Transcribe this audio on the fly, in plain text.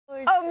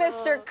Oh,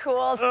 Mr.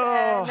 Coulson.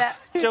 Oh,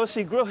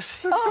 Josie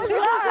Grossi. Oh,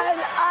 God.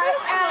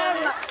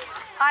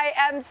 I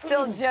am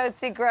still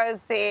Josie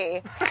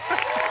Grossi.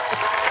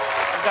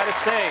 I've got to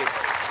say,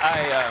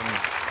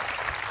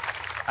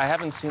 I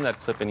haven't seen that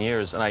clip in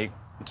years, and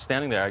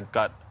standing there, I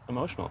got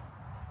emotional.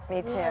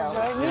 Me too. Me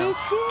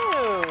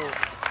too.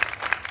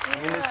 I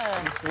mean,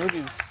 this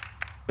movie's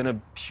been a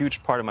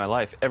huge part of my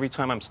life. Every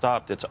time I'm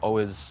stopped, it's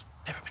always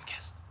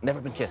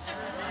never been kissed.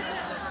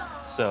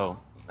 So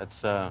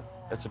it's a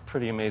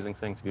pretty amazing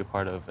thing to be a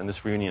part of, and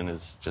this reunion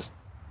is just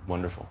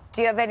wonderful.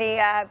 Do you have any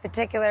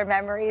particular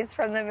memories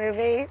from the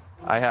movie?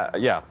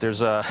 Yeah.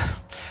 There's a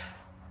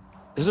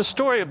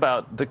story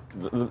about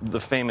the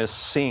famous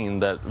scene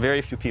that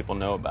very few people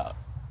know about,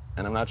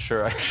 and I'm not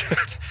sure I should.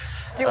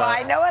 Do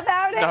I know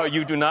about it? No,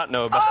 you do not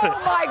know about it. Oh,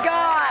 my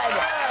God.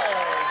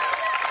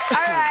 All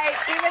right,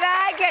 even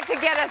I get to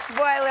get a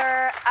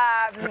spoiler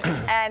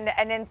and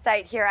an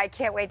insight here. I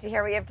can't wait to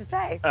hear what you have to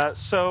say.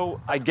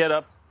 So I get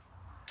up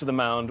to the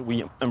mound,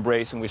 we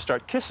embrace, and we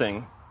start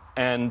kissing,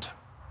 and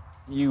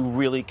you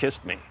really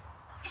kissed me.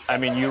 I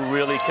mean, you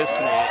really kissed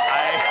me.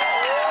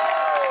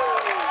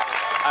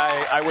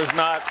 I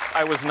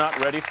was not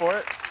ready for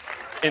it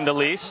in the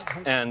least,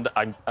 and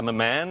I'm a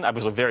man. I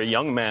was a very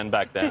young man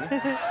back then,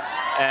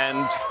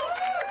 and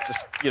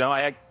just, you know,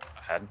 I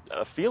had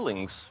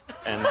feelings,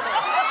 and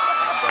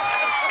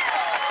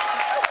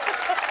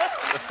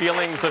the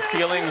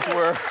feelings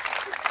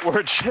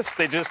were just,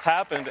 they just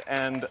happened,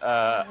 and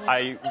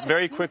I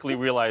very quickly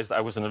realized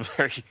I was in a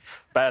very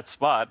bad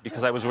spot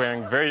because I was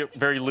wearing very,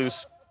 very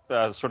loose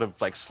sort of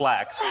like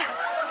slacks.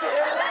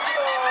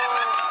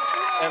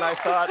 And I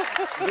thought,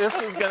 this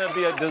is going to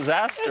be a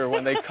disaster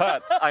when they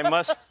cut. I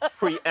must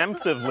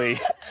preemptively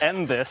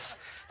end this.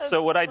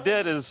 So what I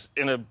did is,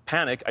 in a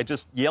panic, I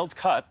just yelled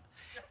cut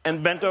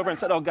and bent over and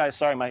said, oh, guys,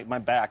 sorry, my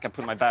back. I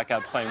put my back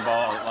out playing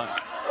ball.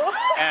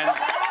 And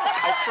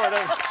I sort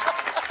of,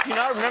 you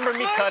not remember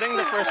me cutting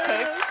the first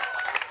take?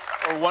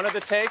 Or one of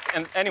the takes?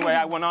 And anyway,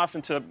 I went off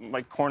into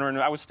my corner, and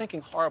I was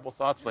thinking horrible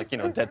thoughts like, you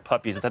know, dead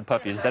puppies, dead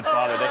father, dead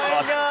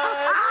father.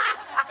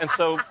 And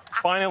so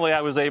finally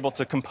I was able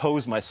to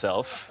compose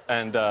myself,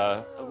 and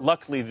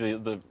luckily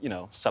the you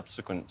know,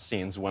 subsequent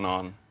scenes went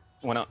on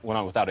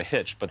without a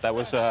hitch, but that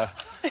was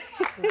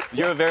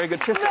you're a very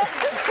good kisser.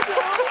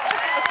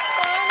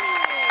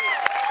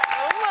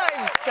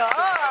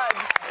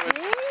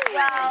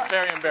 Well,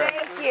 very embarrassing.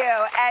 Thank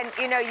you. And,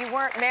 you know, you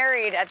weren't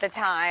married at the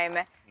time.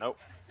 Nope.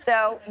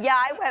 So, yeah,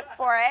 I went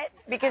for it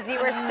because you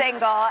were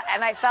single,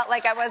 and I felt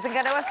like I wasn't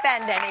going to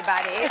offend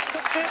anybody.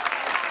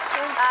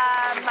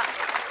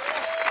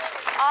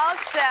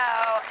 Also,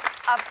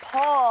 a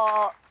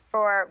poll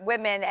for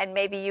women, and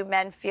maybe you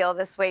men feel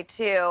this way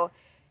too,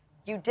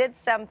 you did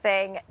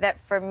something that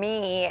for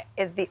me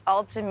is the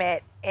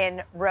ultimate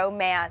in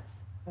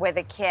romance with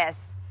a kiss,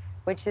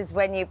 which is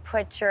when you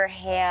put your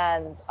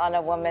hands on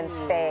a woman's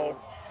face.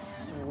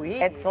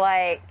 Sweet. It's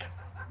like...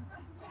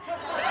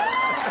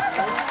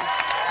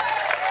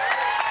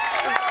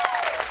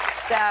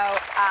 So,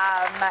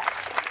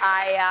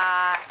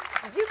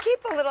 did you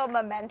keep a little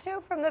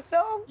memento from the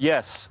film?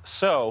 Yes.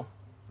 So,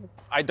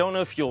 I don't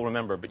know if you'll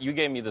remember, but you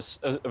gave me this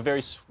a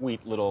very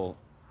sweet little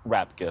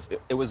wrap gift.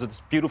 It was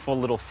this beautiful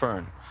little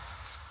fern.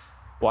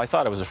 Well, I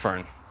thought it was a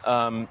fern.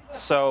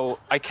 So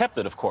I kept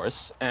it, of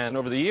course, and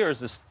over the years,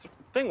 this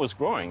thing was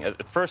growing.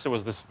 At first, it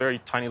was this very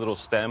tiny little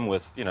stem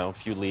with, you know, a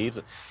few leaves,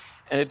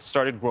 and it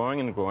started growing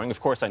and growing. Of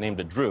course, I named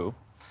it Drew,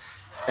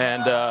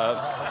 and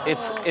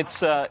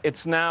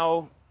it's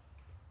now,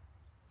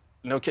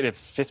 no kid,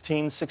 it's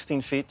 15,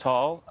 16 feet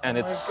tall, and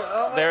it's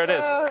there. It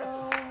is.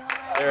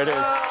 There it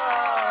is.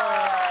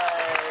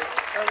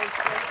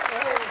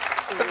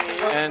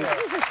 And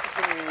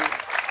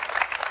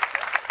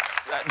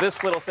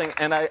this little thing,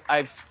 and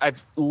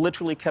I've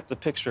literally kept a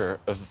picture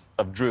of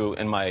Drew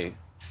in my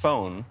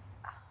phone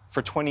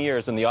for 20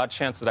 years, and the odd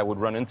chance that I would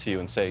run into you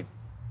and say,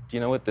 do you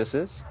know what this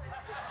is?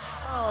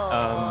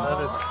 That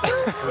is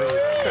so sweet.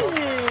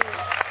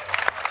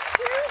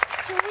 Too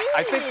sweet.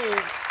 I think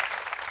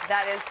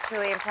That is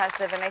truly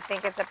impressive, and I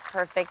think it's a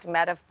perfect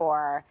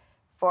metaphor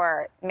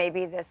for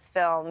maybe this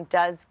film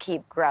does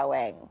keep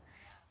growing.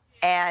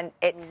 And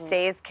it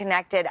stays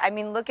connected. I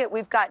mean, look at,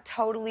 we've got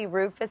Totally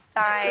Rufus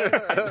sign.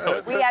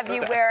 We have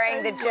you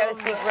wearing the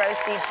Josie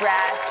Grossi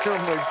dress. Oh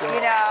my God. You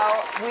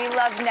know, we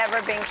love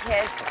Never Been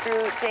Kissed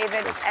through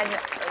David and,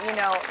 you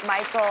know,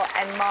 Michael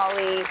and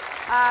Molly.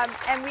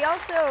 And we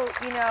also,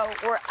 you know,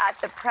 we're at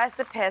the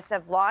precipice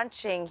of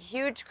launching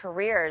huge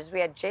careers. We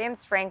had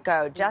James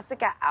Franco,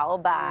 Jessica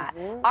Alba,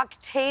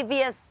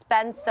 Octavia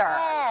Spencer.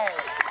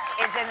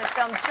 Is in the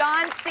film.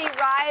 John C.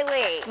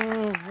 Reilly.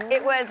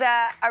 It was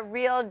a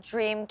real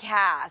dream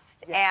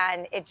cast,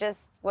 and it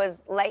just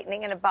was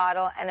lightning in a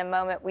bottle and a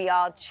moment we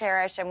all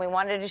cherish and we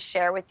wanted to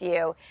share with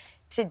you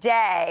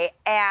today.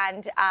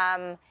 And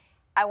I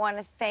want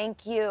to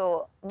thank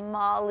you,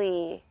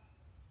 Molly,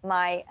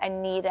 my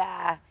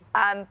Anita.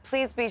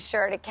 Please be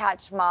sure to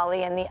catch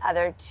Molly and the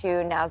other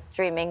two now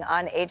streaming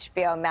on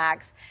HBO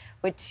Max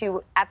with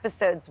 2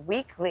 episodes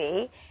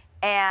weekly.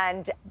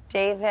 And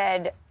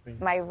David,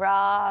 my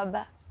Rob,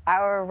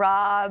 our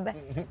Rob.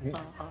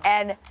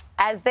 And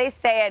as they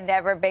say, I'd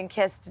never been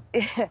kissed.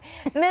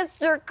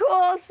 Mr.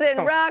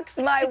 Coulson rocks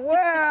my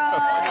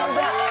world.